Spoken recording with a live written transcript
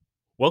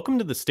Welcome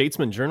to the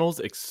Statesman Journal's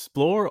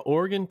Explore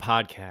Oregon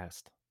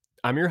podcast.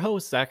 I'm your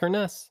host, Zach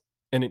Ernest,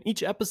 and in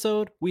each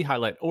episode, we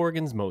highlight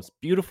Oregon's most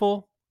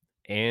beautiful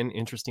and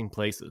interesting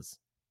places.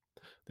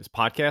 This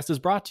podcast is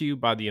brought to you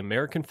by the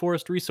American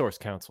Forest Resource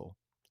Council,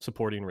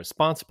 supporting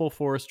responsible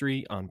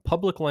forestry on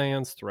public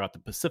lands throughout the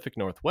Pacific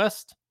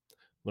Northwest.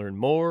 Learn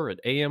more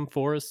at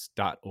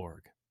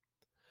amforests.org.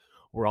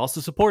 We're also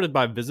supported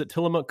by Visit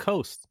Tillamook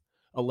Coast,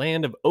 a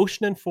land of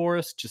ocean and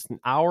forest just an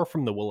hour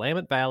from the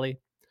Willamette Valley,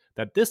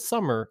 that this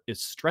summer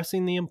is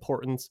stressing the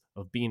importance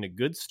of being a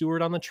good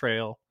steward on the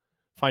trail,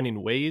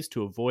 finding ways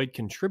to avoid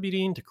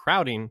contributing to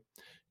crowding,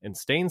 and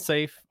staying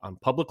safe on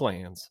public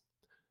lands.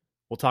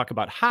 We'll talk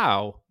about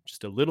how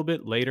just a little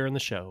bit later in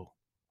the show.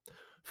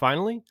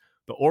 Finally,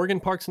 the Oregon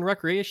Parks and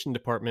Recreation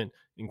Department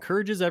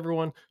encourages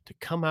everyone to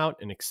come out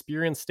and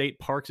experience state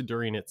parks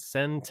during its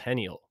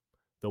centennial,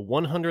 the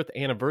 100th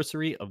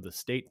anniversary of the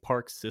state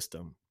park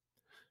system,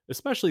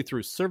 especially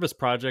through service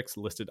projects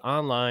listed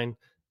online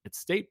at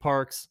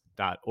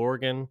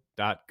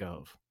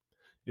stateparks.oregon.gov.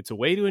 It's a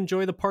way to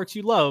enjoy the parks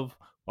you love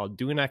while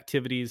doing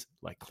activities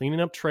like cleaning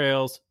up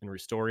trails and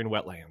restoring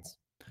wetlands.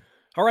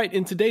 All right,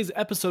 in today's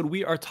episode,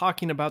 we are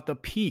talking about the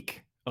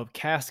peak of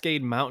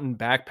Cascade Mountain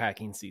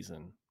backpacking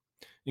season,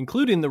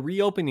 including the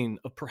reopening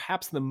of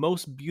perhaps the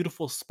most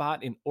beautiful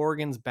spot in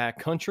Oregon's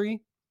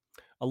backcountry,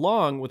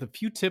 along with a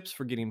few tips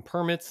for getting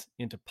permits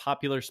into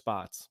popular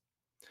spots.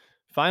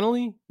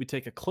 Finally, we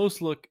take a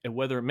close look at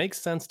whether it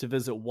makes sense to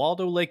visit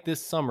Waldo Lake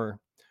this summer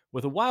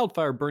with a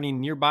wildfire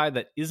burning nearby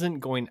that isn't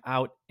going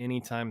out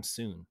anytime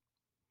soon.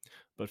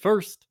 But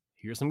first,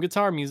 here's some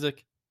guitar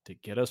music to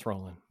get us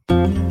rolling.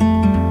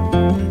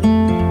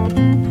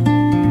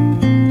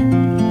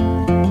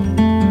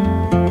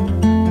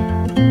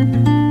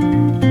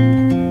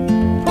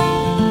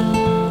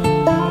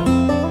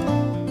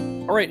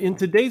 All right, in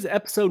today's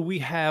episode, we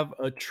have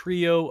a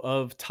trio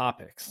of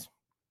topics.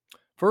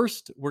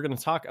 First, we're going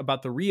to talk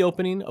about the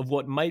reopening of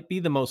what might be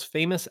the most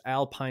famous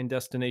alpine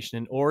destination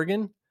in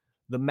Oregon,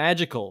 the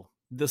magical,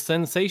 the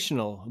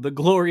sensational, the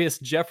glorious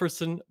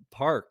Jefferson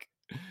Park.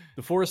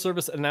 The Forest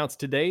Service announced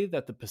today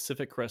that the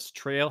Pacific Crest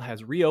Trail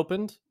has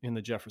reopened in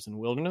the Jefferson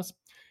Wilderness,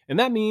 and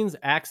that means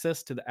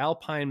access to the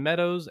alpine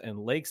meadows and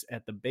lakes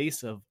at the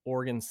base of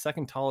Oregon's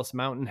second tallest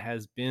mountain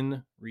has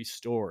been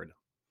restored.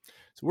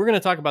 So we're going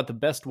to talk about the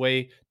best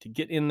way to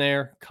get in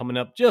there coming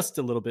up just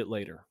a little bit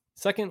later.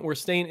 Second, we're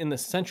staying in the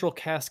Central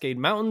Cascade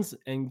Mountains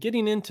and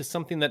getting into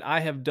something that I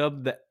have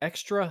dubbed the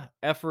extra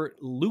effort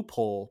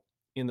loophole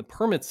in the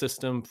permit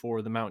system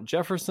for the Mount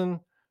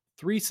Jefferson,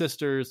 Three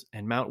Sisters,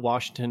 and Mount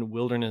Washington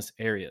wilderness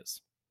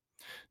areas.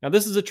 Now,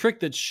 this is a trick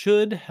that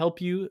should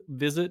help you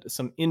visit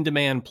some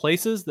in-demand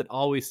places that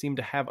always seem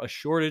to have a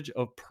shortage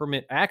of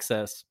permit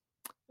access,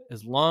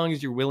 as long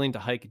as you're willing to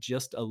hike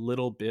just a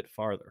little bit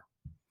farther.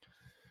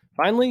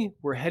 Finally,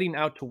 we're heading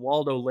out to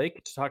Waldo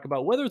Lake to talk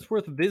about whether it's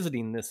worth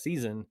visiting this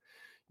season,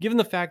 given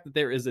the fact that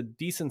there is a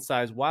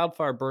decent-sized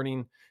wildfire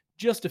burning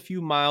just a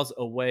few miles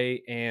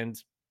away,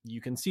 and you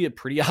can see it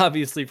pretty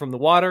obviously from the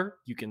water.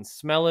 You can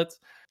smell it,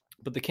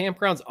 but the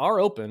campgrounds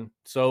are open,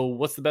 so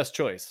what's the best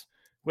choice?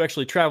 We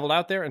actually traveled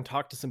out there and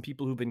talked to some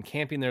people who've been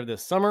camping there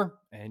this summer,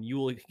 and you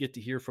will get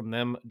to hear from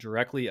them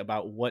directly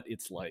about what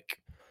it's like.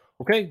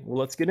 Okay, well,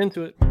 let's get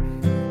into it.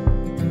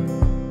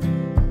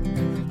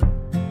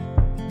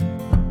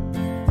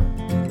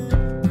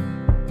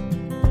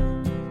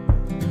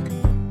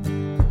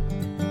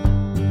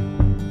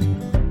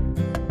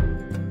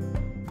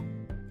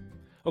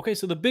 Okay,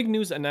 so the big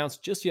news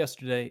announced just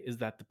yesterday is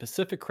that the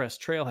Pacific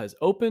Crest Trail has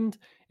opened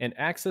and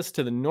access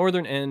to the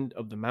northern end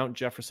of the Mount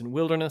Jefferson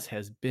Wilderness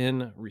has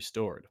been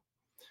restored.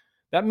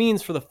 That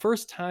means for the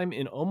first time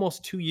in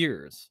almost 2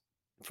 years,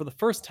 for the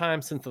first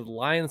time since the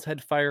Lion's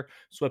Head fire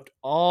swept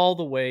all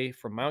the way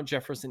from Mount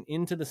Jefferson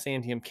into the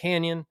Santiam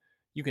Canyon,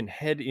 you can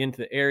head into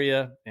the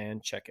area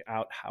and check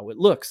out how it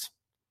looks.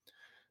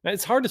 Now,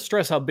 it's hard to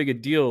stress how big a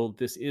deal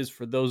this is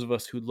for those of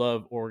us who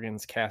love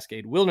Oregon's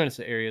Cascade wilderness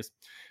areas,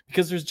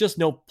 because there's just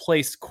no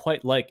place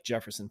quite like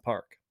Jefferson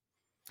Park.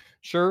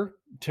 Sure,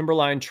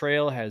 Timberline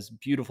Trail has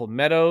beautiful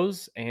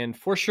meadows, and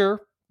for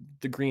sure,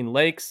 the Green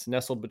Lakes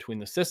nestled between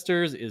the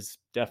sisters is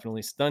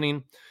definitely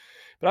stunning,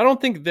 but I don't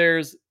think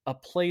there's a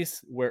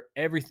place where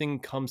everything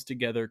comes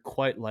together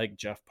quite like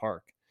Jeff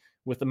Park,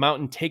 with the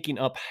mountain taking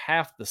up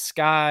half the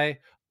sky,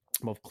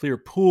 above clear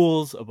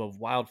pools, above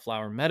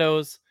wildflower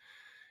meadows.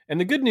 And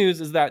the good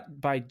news is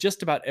that by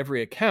just about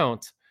every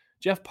account,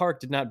 Jeff Park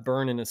did not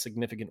burn in a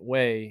significant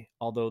way,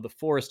 although the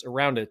forest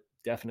around it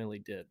definitely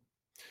did.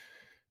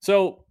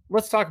 So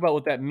let's talk about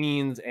what that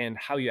means and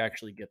how you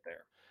actually get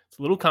there. It's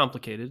a little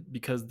complicated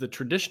because the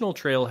traditional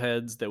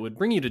trailheads that would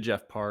bring you to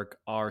Jeff Park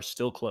are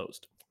still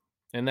closed.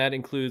 And that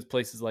includes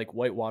places like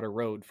Whitewater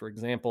Road, for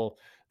example.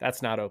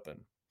 That's not open.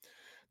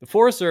 The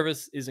Forest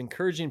Service is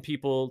encouraging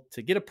people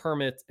to get a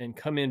permit and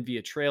come in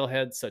via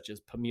trailheads such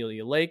as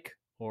Pamelia Lake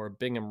or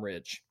Bingham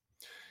Ridge.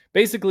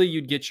 Basically,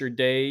 you'd get your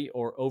day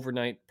or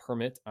overnight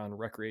permit on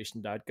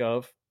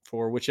recreation.gov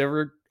for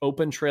whichever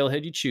open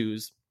trailhead you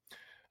choose.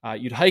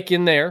 You'd hike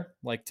in there,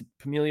 like to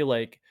Pamelia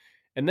Lake,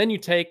 and then you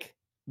take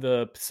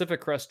the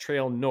Pacific Crest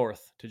Trail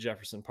north to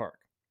Jefferson Park.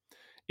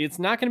 It's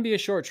not going to be a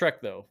short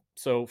trek, though.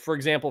 So, for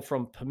example,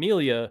 from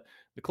Pamelia,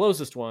 the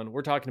closest one,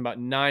 we're talking about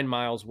 9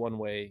 miles one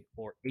way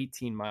or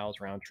 18 miles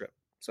round trip.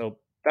 So,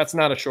 that's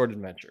not a short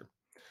adventure.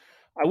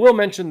 I will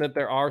mention that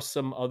there are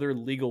some other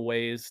legal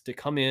ways to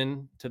come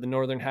in to the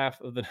northern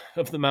half of the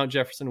of the Mount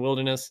Jefferson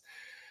Wilderness,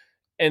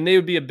 and they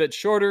would be a bit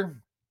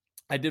shorter.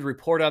 I did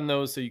report on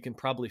those, so you can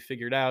probably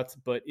figure it out,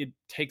 but it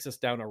takes us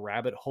down a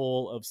rabbit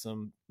hole of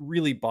some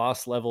really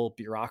boss level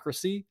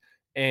bureaucracy.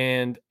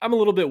 And I'm a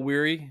little bit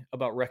weary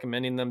about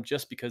recommending them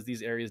just because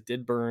these areas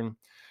did burn.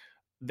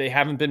 They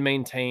haven't been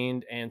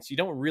maintained. And so you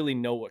don't really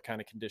know what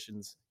kind of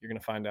conditions you're going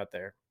to find out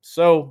there.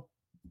 So,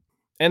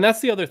 and that's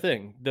the other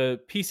thing.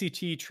 The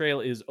PCT trail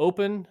is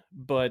open,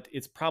 but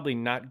it's probably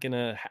not going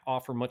to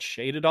offer much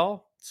shade at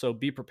all. So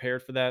be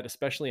prepared for that,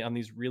 especially on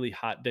these really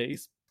hot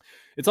days.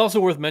 It's also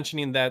worth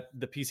mentioning that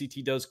the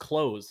PCT does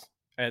close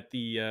at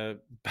the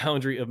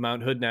boundary of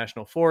Mount Hood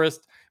National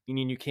Forest,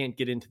 meaning you can't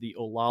get into the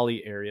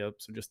Olali area.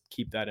 So just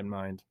keep that in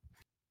mind.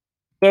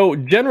 So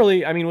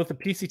generally, I mean, with the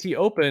PCT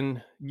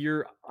open,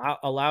 you're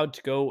allowed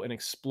to go and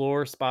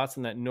explore spots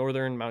in that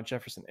northern Mount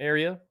Jefferson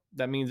area.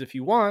 That means if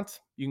you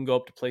want, you can go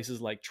up to places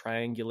like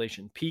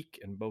Triangulation Peak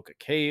and Boca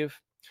Cave.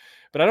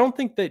 But I don't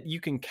think that you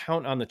can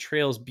count on the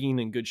trails being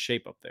in good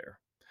shape up there.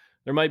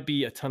 There might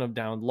be a ton of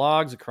downed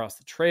logs across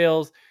the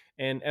trails.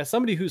 And as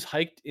somebody who's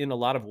hiked in a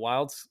lot of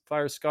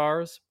wildfire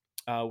scars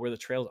where the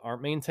trails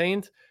aren't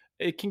maintained,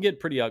 it can get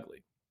pretty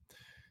ugly.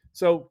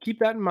 So keep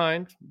that in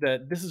mind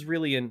that this is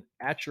really an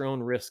at your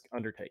own risk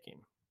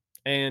undertaking.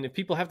 And if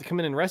people have to come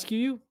in and rescue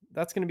you,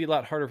 that's going to be a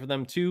lot harder for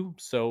them too.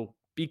 So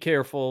be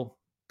careful,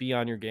 be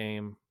on your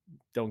game,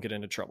 don't get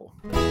into trouble.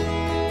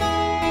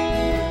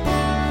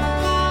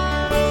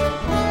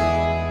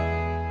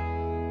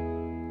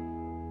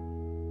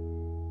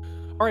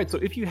 All right, so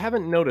if you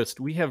haven't noticed,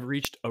 we have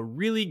reached a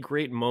really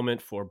great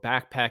moment for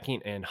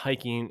backpacking and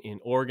hiking in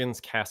Oregon's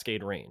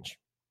Cascade Range.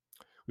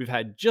 We've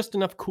had just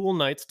enough cool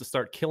nights to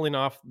start killing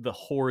off the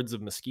hordes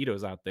of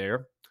mosquitoes out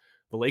there.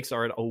 The lakes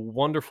are at a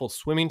wonderful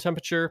swimming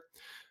temperature.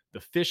 The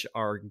fish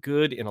are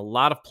good in a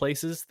lot of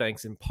places,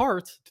 thanks in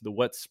part to the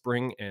wet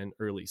spring and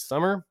early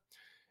summer.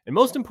 And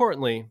most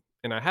importantly,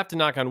 and I have to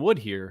knock on wood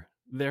here,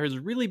 there has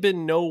really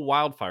been no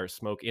wildfire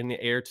smoke in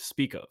the air to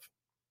speak of.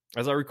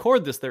 As I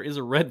record this, there is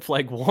a red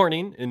flag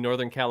warning in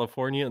Northern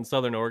California and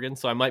Southern Oregon,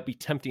 so I might be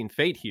tempting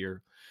fate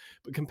here.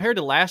 But compared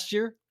to last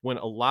year, when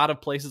a lot of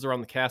places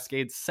around the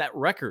Cascades set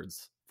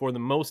records for the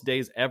most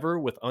days ever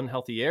with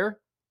unhealthy air,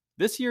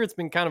 this year it's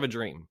been kind of a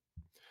dream.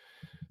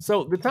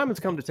 So the time has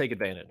come to take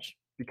advantage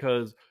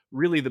because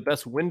really the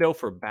best window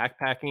for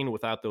backpacking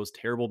without those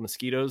terrible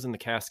mosquitoes in the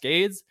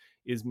Cascades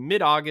is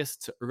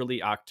mid-August to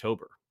early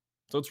October.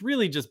 So it's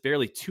really just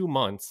barely 2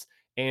 months.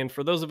 And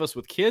for those of us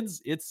with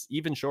kids, it's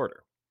even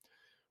shorter.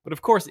 But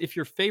of course, if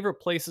your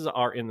favorite places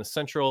are in the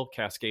Central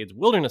Cascades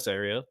Wilderness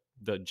area,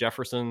 the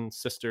Jefferson,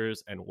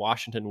 Sisters, and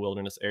Washington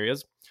Wilderness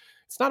areas,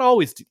 it's not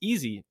always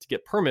easy to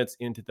get permits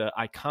into the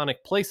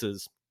iconic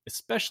places,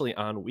 especially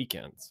on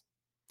weekends.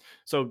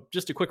 So,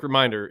 just a quick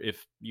reminder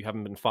if you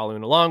haven't been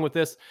following along with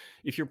this,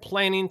 if you're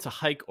planning to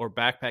hike or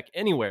backpack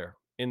anywhere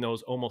in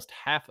those almost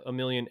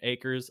 500,000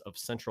 acres of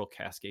Central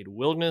Cascade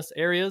Wilderness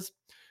areas,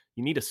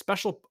 you need a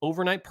special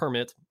overnight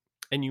permit,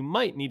 and you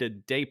might need a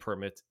day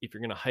permit if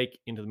you're going to hike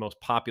into the most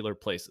popular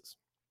places.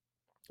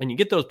 And you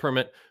get those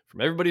permits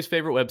from everybody's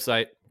favorite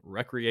website,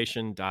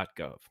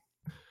 recreation.gov.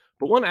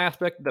 But one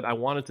aspect that I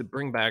wanted to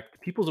bring back to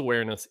people's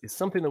awareness is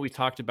something that we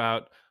talked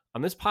about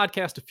on this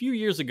podcast a few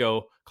years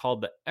ago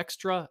called the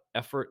extra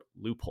effort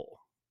loophole.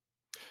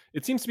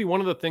 It seems to be one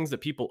of the things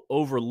that people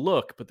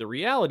overlook, but the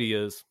reality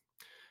is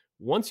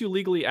once you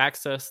legally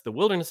access the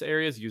wilderness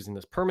areas using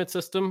this permit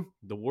system,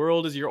 the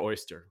world is your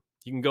oyster.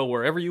 You can go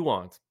wherever you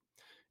want.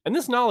 And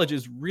this knowledge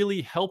is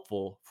really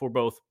helpful for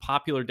both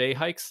popular day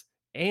hikes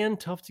and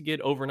tough to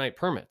get overnight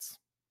permits.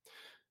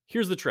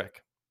 Here's the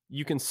trick.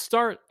 You can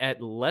start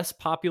at less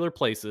popular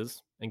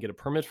places and get a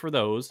permit for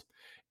those.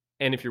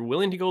 And if you're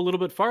willing to go a little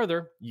bit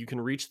farther, you can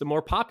reach the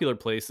more popular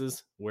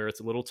places where it's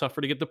a little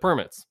tougher to get the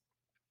permits.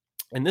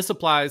 And this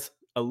applies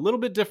a little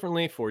bit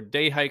differently for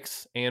day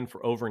hikes and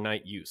for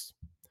overnight use.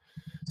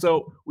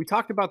 So we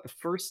talked about the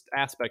first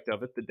aspect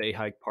of it, the day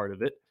hike part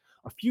of it,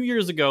 a few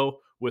years ago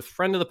with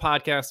friend of the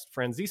podcast,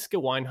 Franziska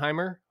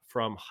Weinheimer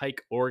from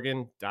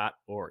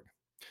hikeoregon.org.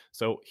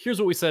 So here's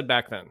what we said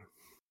back then.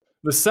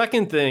 The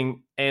second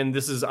thing, and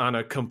this is on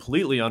a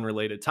completely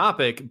unrelated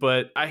topic,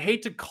 but I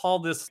hate to call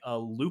this a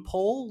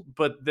loophole,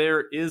 but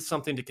there is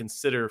something to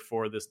consider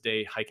for this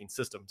day hiking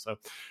system. So,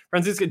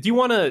 Franziska, do you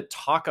want to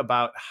talk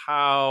about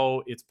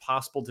how it's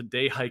possible to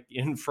day hike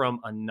in from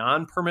a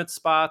non-permit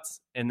spot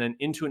and then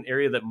into an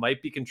area that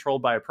might be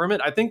controlled by a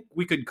permit? I think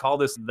we could call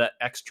this the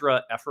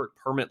extra effort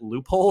permit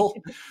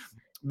loophole.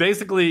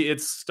 Basically,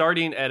 it's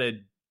starting at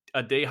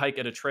a day hike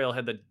at a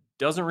trailhead that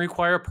doesn't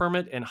require a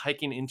permit and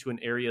hiking into an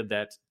area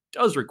that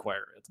does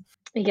require it.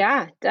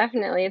 Yeah,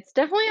 definitely. It's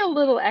definitely a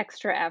little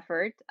extra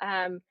effort.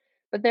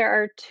 But there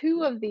are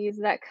two of these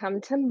that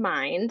come to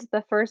mind.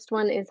 The first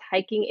one is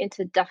hiking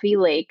into Duffy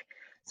Lake,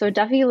 So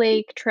Duffy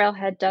Lake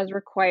Trailhead does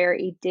require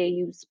a day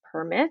use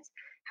permit.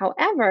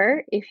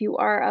 However, if you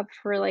are up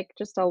for like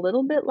just a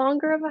little bit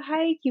longer of a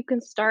hike, you can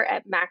start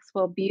at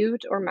Maxwell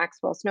Butte or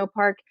Maxwell Snow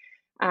Park.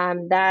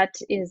 That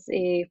is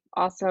a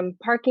awesome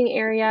parking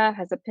area,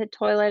 has a pit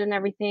toilet and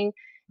everything.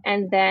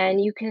 And then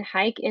you can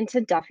hike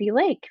into Duffy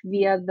Lake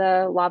via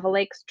the Lava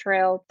Lakes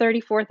Trail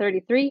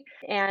 3433.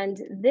 And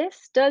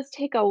this does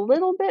take it's a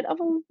little bit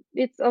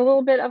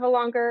of a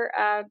longer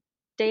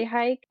day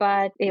hike,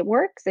 but it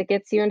works. It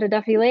gets you into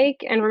Duffy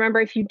Lake. And remember,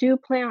 if you do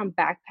plan on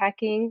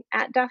backpacking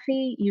at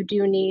Duffy, you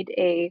do need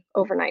a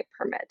overnight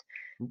permit.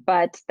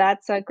 But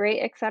that's a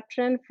great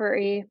exception for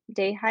a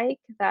day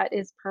hike that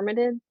is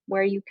permitted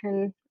where you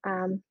can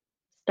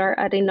start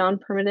at a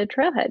non-permitted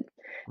trailhead.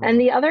 And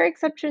the other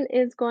exception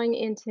is going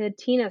into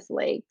Tenas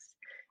Lakes.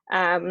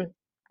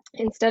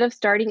 Instead of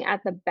starting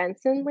at the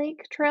Benson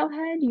Lake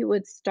trailhead, you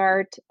would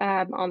start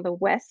on the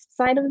west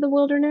side of the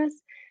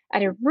wilderness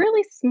at a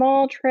really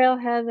small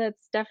trailhead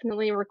that's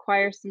definitely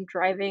requires some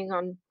driving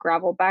on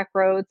gravel back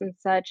roads and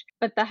such.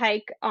 But the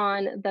hike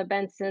on the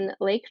Benson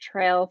Lake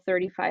Trail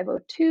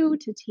 3502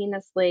 to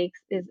Tenas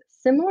Lakes is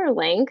similar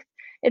length.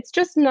 It's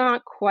just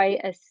not quite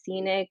as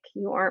scenic.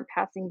 You aren't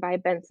passing by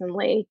Benson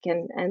Lake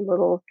and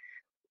little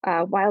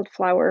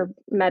wildflower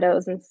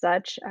meadows and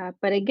such,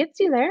 but it gets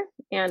you there,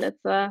 and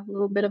it's a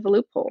little bit of a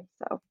loophole.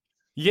 So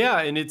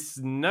Yeah, and it's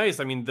nice.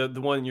 I mean, the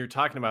one you're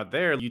talking about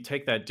there, you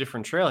take that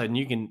different trailhead and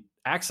you can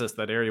access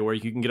that area where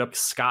you can get up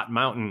Scott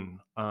Mountain,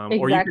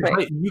 or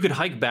exactly, you could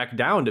hike back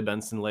down to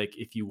Benson Lake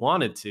if you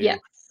wanted to. yes,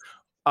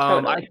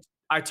 I totally.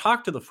 I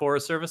talked to the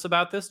Forest Service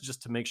about this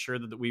just to make sure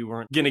that we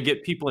weren't going to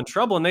get people in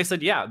trouble, and they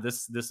said, "Yeah,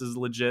 this is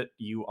legit.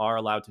 You are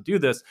allowed to do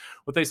this."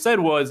 What they said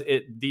was,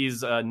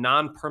 these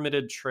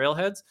non-permitted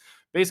trailheads,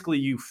 basically,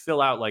 you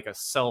fill out like a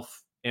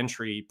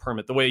self-entry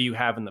permit the way you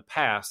have in the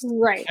past.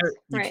 Right,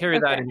 You right, carry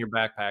that okay. in your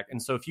backpack,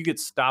 and so if you get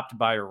stopped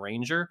by a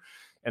ranger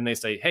and they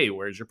say, "Hey,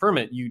 where's your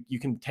permit?" You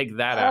can take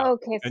that out.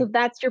 Okay, so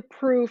that's your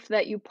proof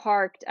that you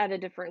parked at a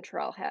different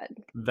trailhead.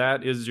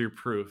 That is your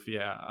proof,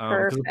 yeah.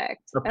 Because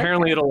Perfect.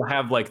 apparently Okay, it'll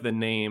have like the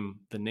name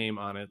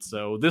on it.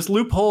 So this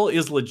loophole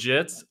is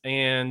legit,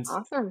 and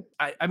awesome.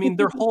 I mean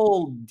their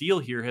whole deal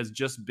here has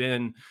just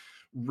been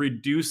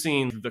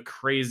reducing the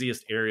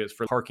craziest areas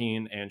for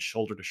parking and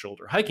shoulder to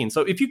shoulder hiking.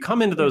 So if you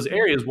come into those Mhm.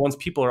 areas once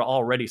people are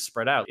already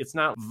spread out, it's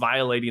not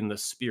violating the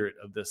spirit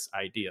of this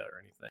idea or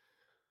anything.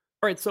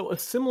 All right, so a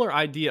similar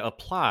idea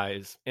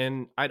applies,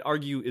 and I'd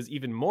argue is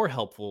even more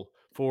helpful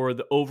for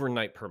the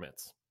overnight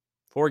permits.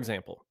 For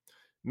example,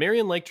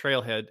 Marion Lake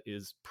Trailhead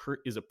is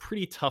a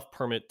pretty tough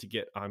permit to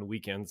get on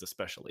weekends,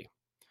 especially.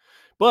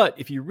 But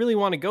if you really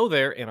want to go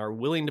there and are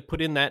willing to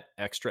put in that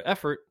extra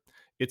effort,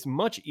 it's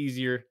much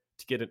easier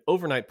to get an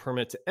overnight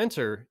permit to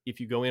enter if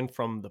you go in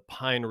from the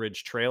Pine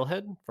Ridge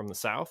Trailhead from the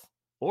south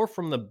or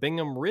from the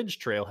Bingham Ridge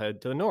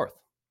Trailhead to the north.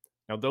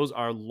 Now, those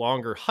are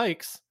longer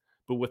hikes,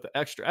 but with the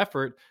extra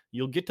effort,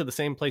 you'll get to the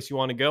same place you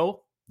want to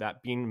go,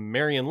 that being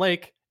Marion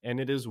Lake, and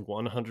it is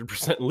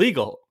 100%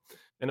 legal.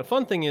 And a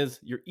fun thing is,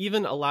 you're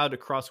even allowed to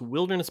cross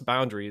wilderness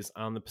boundaries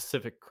on the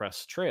Pacific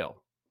Crest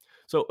Trail.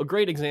 So, a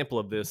great example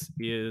of this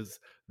is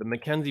the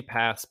Mackenzie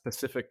Pass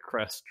Pacific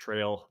Crest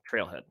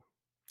trailhead.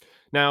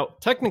 Now,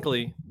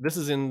 technically, this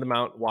is in the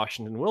Mount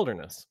Washington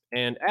Wilderness,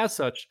 and as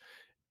such,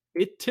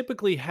 it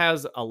typically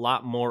has a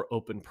lot more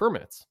open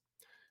permits.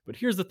 But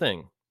here's the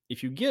thing,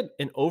 if you get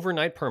an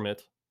overnight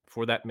permit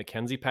for that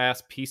Mackenzie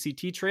Pass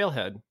PCT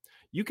trailhead,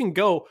 you can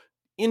go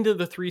into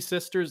the Three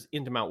Sisters,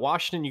 into Mount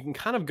Washington. You can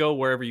kind of go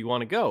wherever you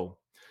want to go.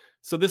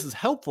 So this is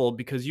helpful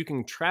because you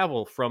can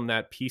travel from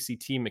that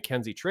PCT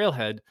Mackenzie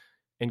trailhead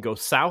and go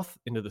south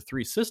into the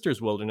Three Sisters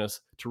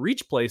Wilderness to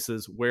reach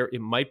places where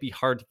it might be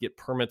hard to get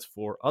permits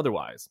for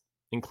otherwise,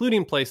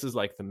 including places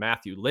like the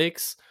Matthew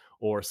Lakes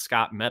or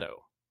Scott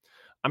Meadow.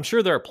 I'm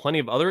sure there are plenty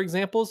of other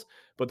examples,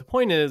 but the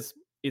point is,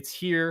 it's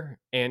here,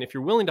 and if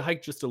you're willing to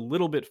hike just a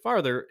little bit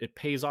farther, it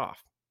pays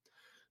off.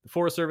 The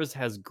Forest Service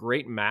has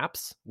great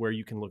maps where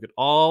you can look at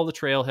all the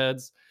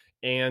trailheads,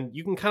 and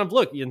you can kind of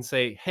look and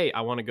say, hey,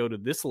 I want to go to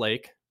this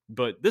lake,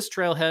 but this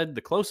trailhead,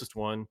 the closest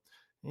one,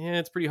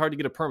 it's pretty hard to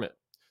get a permit.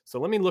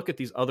 So let me look at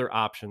these other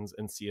options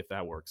and see if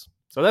that works.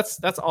 So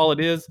that's all it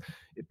is.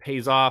 It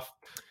pays off.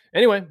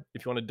 Anyway,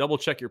 if you want to double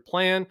check your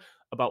plan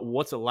about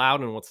what's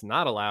allowed and what's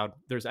not allowed,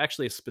 there's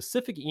actually a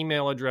specific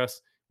email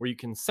address where you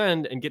can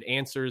send and get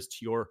answers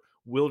to your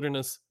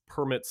wilderness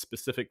permit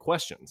specific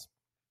questions.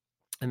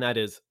 And that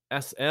is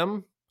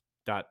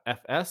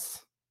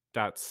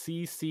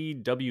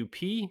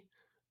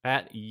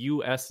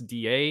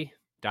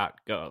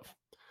sm.fs.ccwp@usda.gov.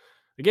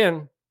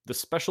 Again, the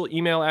special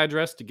email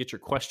address to get your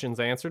questions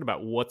answered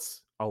about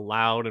what's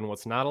allowed and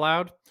what's not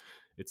allowed,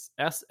 it's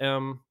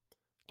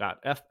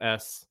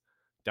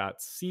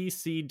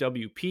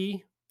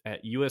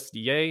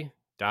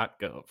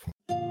sm.fs.ccwp@usda.gov.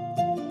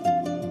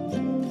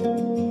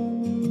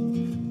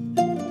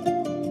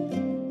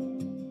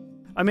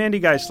 I'm Andy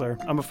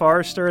Geisler. I'm a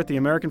forester at the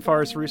American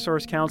Forest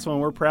Resource Council,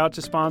 and we're proud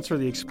to sponsor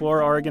the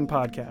Explore Oregon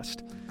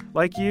podcast.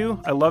 Like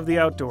you, I love the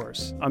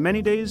outdoors. On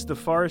many days, the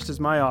forest is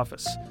my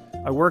office.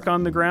 I work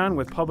on the ground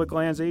with public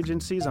lands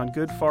agencies on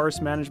good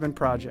forest management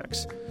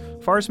projects.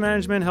 Forest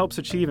management helps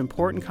achieve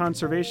important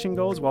conservation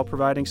goals while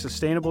providing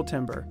sustainable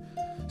timber.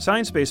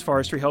 Science-based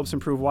forestry helps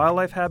improve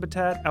wildlife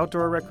habitat,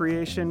 outdoor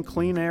recreation,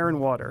 clean air,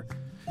 and water.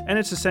 And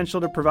it's essential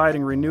to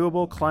providing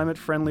renewable,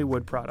 climate-friendly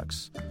wood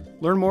products.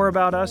 Learn more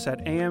about us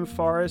at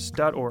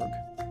amforest.org.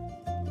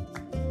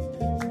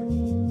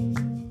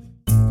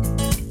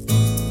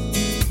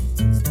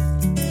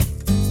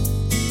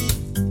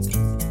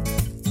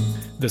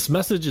 This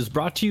message is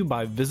brought to you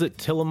by Visit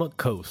Tillamook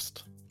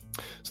Coast.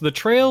 So the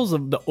trails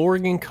of the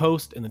Oregon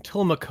coast and the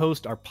Tillamook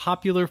coast are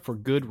popular for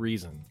good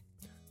reason.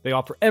 They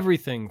offer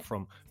everything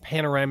from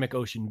panoramic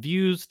ocean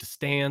views to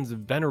stands of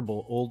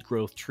venerable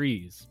old-growth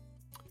trees.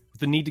 With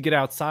the need to get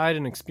outside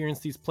and experience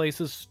these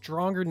places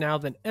stronger now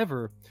than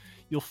ever,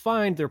 you'll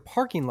find their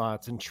parking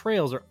lots and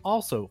trails are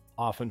also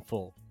often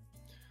full.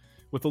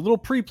 With a little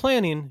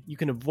pre-planning, you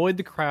can avoid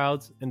the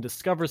crowds and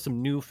discover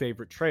some new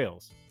favorite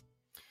trails.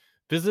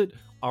 Visit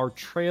our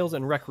Trails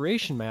and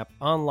Recreation map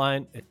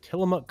online at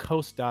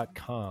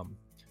tillamookcoast.com.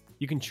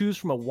 You can choose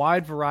from a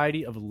wide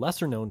variety of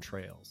lesser-known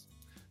trails.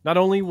 Not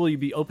only will you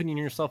be opening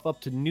yourself up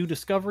to new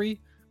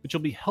discovery, but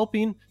you'll be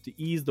helping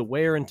to ease the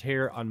wear and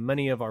tear on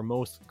many of our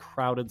most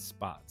crowded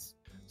spots.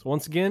 So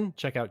once again,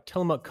 check out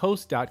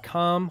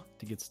tillamookcoast.com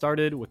to get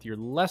started with your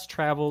less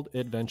traveled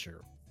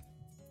adventure.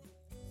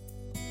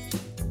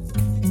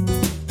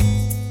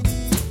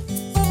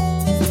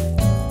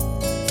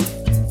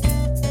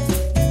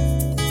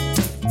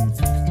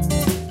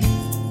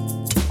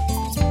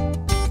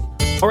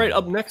 All right,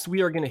 up next,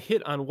 we are going to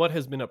hit on what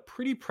has been a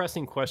pretty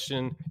pressing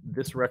question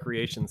this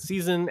recreation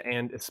season,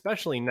 and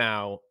especially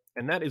now,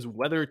 and that is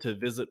whether to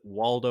visit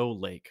Waldo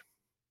Lake.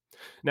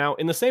 Now,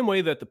 in the same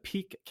way that the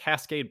peak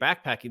Cascade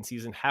backpacking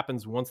season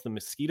happens once the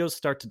mosquitoes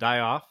start to die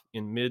off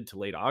in mid to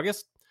late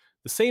August,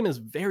 the same is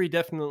very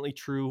definitely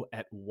true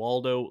at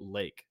Waldo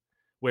Lake,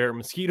 where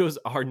mosquitoes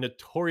are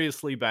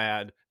notoriously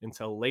bad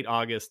until late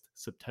August,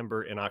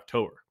 September, and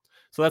October.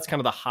 So that's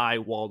kind of the high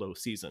Waldo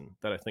season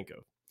that I think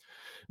of.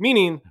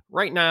 Meaning,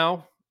 right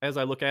now, as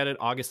I look at it,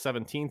 August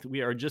 17th,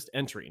 we are just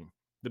entering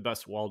the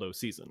best Waldo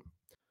season.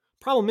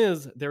 Problem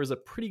is, there is a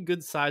pretty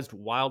good-sized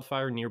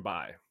wildfire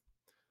nearby.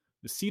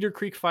 The Cedar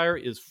Creek Fire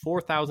is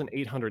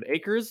 4,800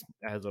 acres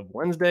as of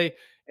Wednesday,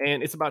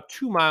 and it's about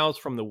 2 miles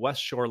from the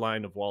west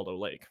shoreline of Waldo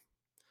Lake.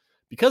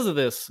 Because of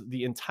this,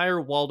 the entire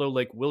Waldo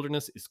Lake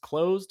wilderness is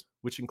closed,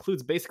 which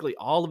includes basically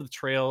all of the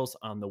trails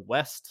on the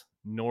west,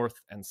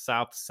 north, and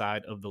south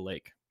side of the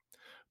lake.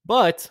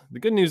 But the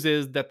good news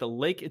is that the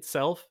lake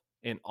itself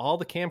and all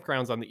the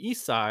campgrounds on the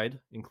east side,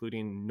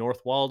 including North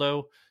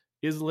Waldo,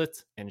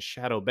 Islet, and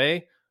Shadow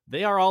Bay,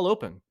 they are all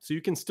open. So you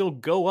can still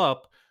go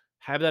up,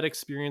 have that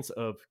experience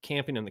of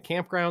camping in the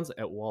campgrounds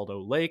at Waldo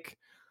Lake,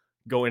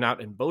 going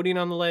out and boating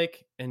on the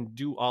lake, and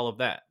do all of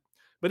that.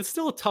 But it's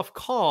still a tough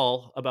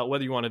call about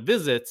whether you want to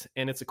visit,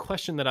 and it's a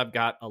question that I've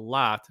got a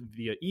lot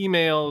via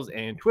emails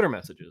and Twitter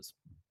messages.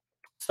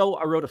 So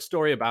I wrote a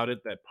story about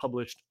it that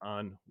published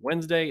on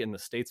Wednesday in the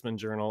Statesman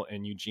Journal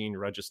and Eugene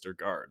Register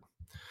Guard.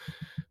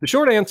 The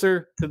short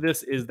answer to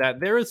this is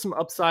that there is some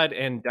upside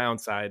and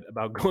downside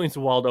about going to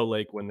Waldo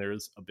Lake when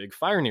there's a big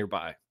fire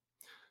nearby.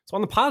 So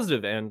on the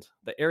positive end,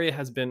 the area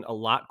has been a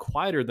lot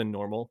quieter than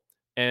normal.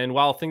 And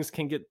while things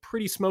can get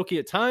pretty smoky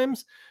at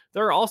times,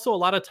 there are also a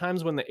lot of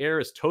times when the air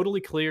is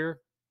totally clear,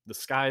 the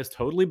sky is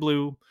totally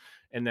blue,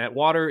 and that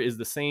water is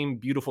the same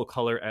beautiful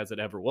color as it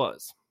ever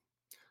was.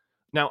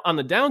 Now, on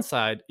the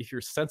downside, if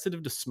you're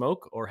sensitive to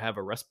smoke or have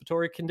a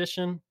respiratory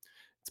condition,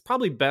 it's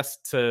probably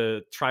best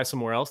to try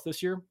somewhere else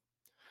this year.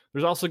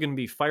 There's also going to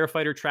be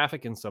firefighter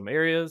traffic in some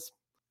areas.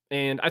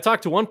 And I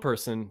talked to one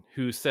person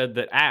who said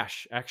that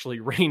ash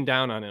actually rained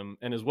down on him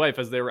and his wife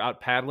as they were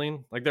out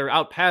paddling. Like they were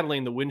out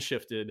paddling, the wind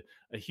shifted,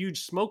 a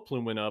huge smoke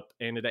plume went up,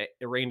 and it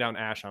rained down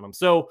ash on them.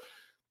 So,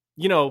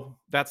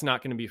 that's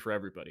not going to be for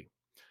everybody.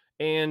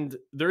 And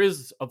there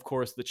is, of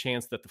course, the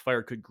chance that the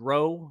fire could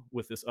grow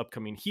with this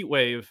upcoming heat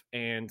wave,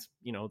 and,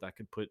 that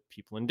could put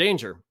people in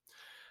danger.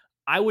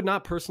 I would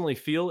not personally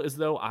feel as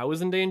though I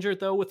was in danger,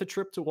 though, with a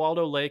trip to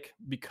Waldo Lake,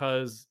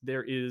 because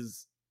there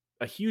is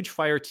a huge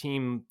fire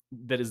team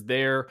that is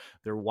there.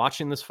 They're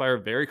watching this fire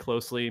very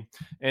closely.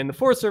 And the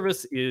Forest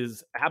Service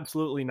is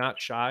absolutely not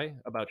shy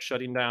about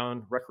shutting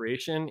down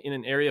recreation in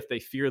an area if they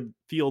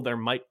feel there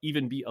might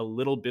even be a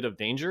little bit of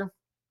danger.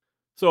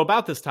 So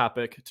about this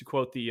topic, to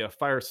quote the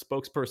fire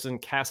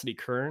spokesperson, Cassidy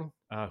Kern,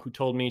 who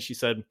told me, she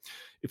said,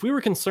 "If we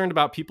were concerned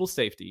about people's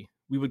safety,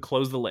 we would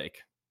close the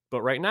lake.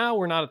 But right now,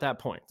 we're not at that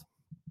point."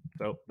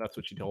 So that's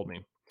what she told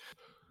me.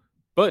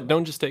 But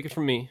don't just take it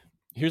from me.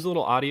 Here's a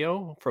little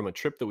audio from a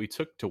trip that we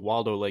took to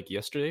Waldo Lake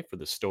yesterday for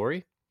this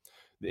story.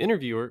 The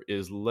interviewer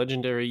is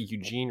legendary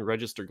Eugene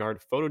Register Guard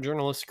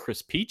photojournalist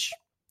Chris Peach.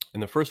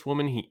 And the first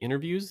woman he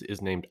interviews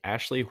is named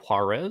Ashley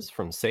Juarez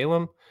from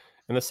Salem.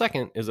 And the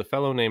second is a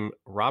fellow named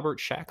Robert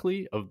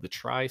Shackley of the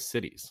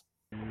Tri-Cities.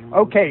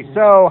 Okay,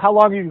 so how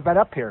long have you been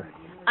up here?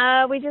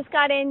 We just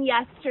got in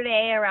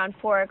yesterday around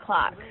 4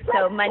 o'clock,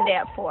 so Monday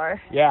at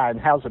 4. Yeah, and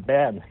how's it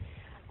been?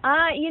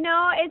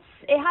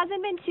 It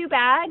hasn't been too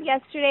bad.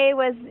 Yesterday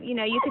was,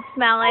 you could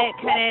smell it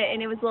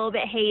and it was a little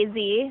bit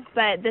hazy,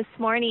 but this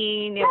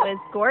morning it was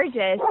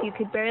gorgeous. You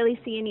could barely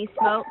see any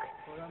smoke.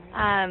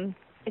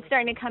 It's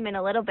starting to come in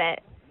a little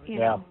bit,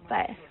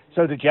 but.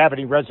 So did you have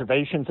any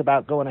reservations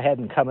about going ahead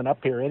and coming up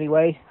here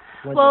anyway?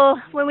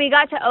 When we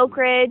got to Oak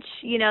Ridge,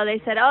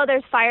 they said, oh,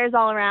 there's fires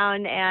all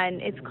around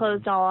and it's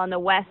closed all on the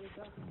west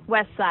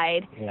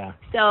side. Yeah.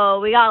 So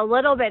we got a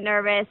little bit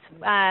nervous,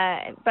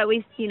 but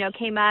we,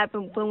 came up,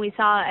 and when we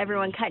saw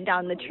everyone cutting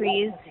down the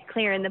trees,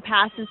 clearing the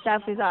paths and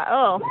stuff, we thought,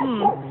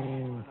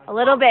 a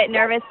little bit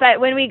nervous. But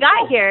when we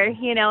got here,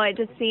 it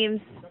just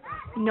seems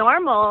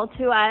normal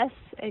to us,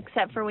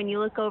 except for when you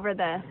look over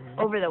the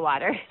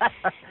water.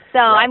 So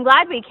I'm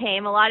glad we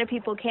came. A lot of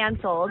people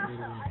canceled.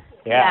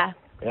 Yeah.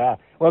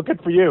 Well,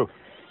 good for you.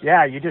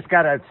 Yeah, you just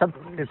gotta.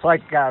 It's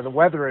like the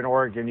weather in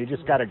Oregon. You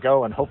just gotta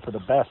go and hope for the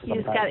best. You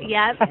just gotta.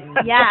 Yeah,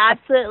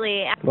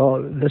 absolutely.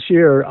 Well, this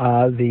year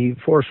the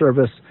Forest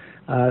Service,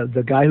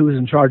 the guy who's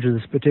in charge of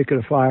this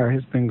particular fire,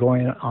 has been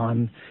going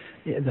on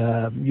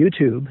the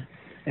YouTube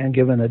and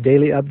given a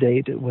daily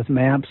update with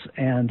maps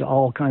and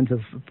all kinds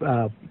of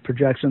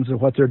projections of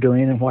what they're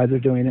doing and why they're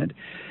doing it.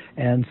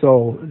 And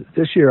so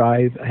this year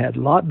I've had a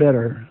lot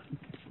better,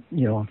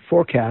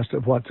 forecast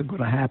of what's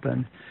going to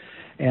happen,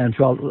 and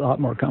felt a lot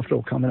more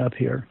comfortable coming up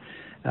here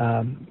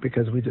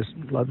because we just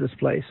love this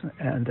place.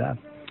 And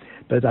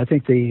but I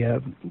think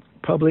the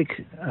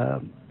public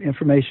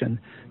information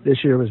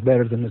this year was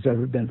better than it's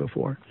ever been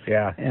before.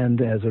 Yeah.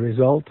 And as a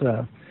result,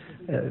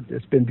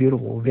 it's been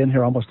beautiful. We've been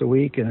here almost a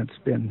week, and it's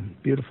been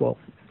beautiful.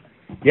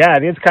 Yeah,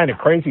 it is kind of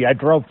crazy. I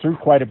drove through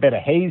quite a bit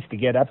of haze to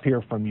get up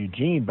here from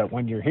Eugene, but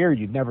when you're here,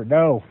 you'd never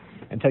know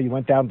until you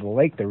went down to the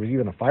lake. There was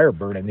even a fire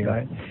burning here.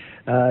 Right.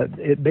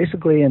 It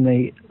basically in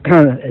the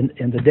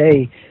in the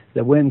day,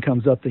 the wind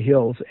comes up the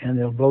hills and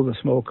it'll blow the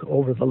smoke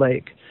over the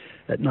lake.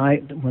 At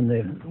night, when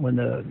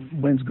the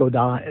winds go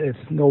down, it's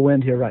no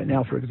wind here right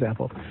now. For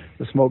example,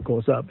 the smoke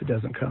goes up. It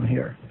doesn't come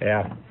here.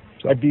 Yeah.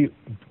 So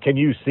can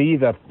you see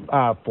the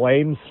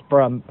flames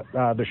from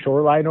the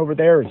shoreline over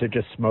there, or is it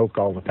just smoke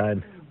all the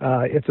time?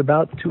 It's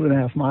about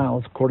 2.5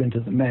 miles, according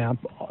to the map,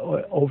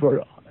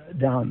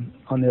 down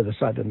on the other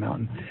side of the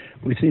mountain.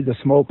 We see the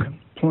smoke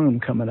plume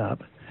coming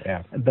up,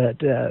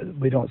 but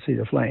we don't see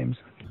the flames.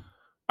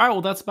 All right,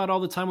 well, that's about all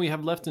the time we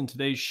have left in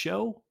today's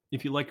show.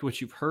 If you liked what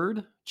you've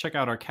heard, check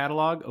out our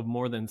catalog of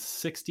more than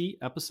 60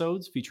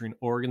 episodes featuring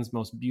Oregon's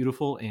most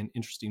beautiful and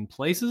interesting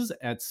places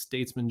at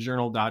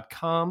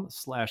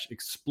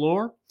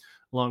statesmanjournal.com/explore,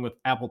 along with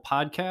Apple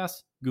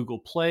Podcasts, Google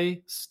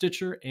Play,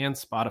 Stitcher, and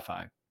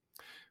Spotify.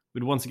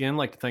 We'd once again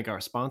like to thank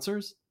our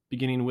sponsors,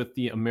 beginning with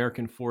the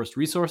American Forest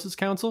Resources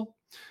Council.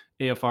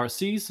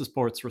 AFRC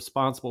supports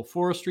responsible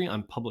forestry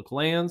on public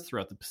lands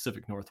throughout the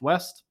Pacific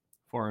Northwest,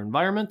 for our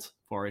environment,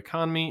 for our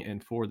economy,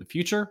 and for the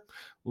future.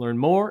 Learn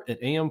more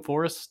at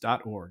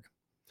amforests.org.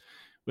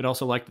 We'd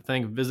also like to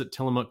thank Visit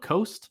Tillamook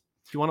Coast.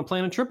 If you want to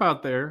plan a trip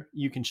out there,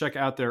 you can check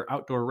out their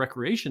outdoor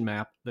recreation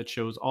map that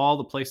shows all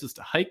the places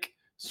to hike,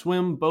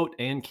 swim, boat,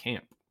 and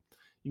camp.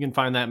 You can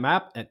find that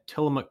map at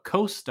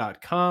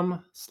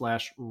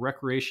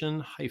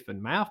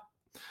tillamookcoast.com/recreation-map.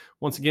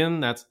 Once again,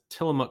 that's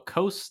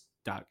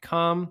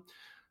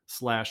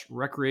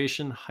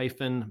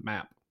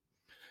tillamookcoast.com/recreation-map.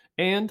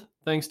 And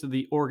thanks to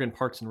the Oregon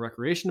Parks and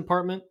Recreation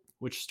Department,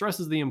 which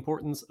stresses the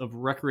importance of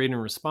recreating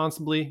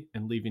responsibly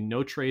and leaving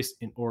no trace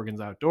in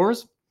Oregon's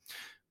outdoors.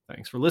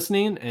 Thanks for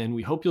listening, and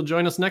we hope you'll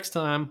join us next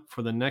time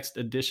for the next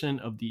edition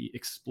of the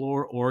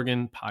Explore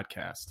Oregon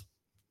podcast.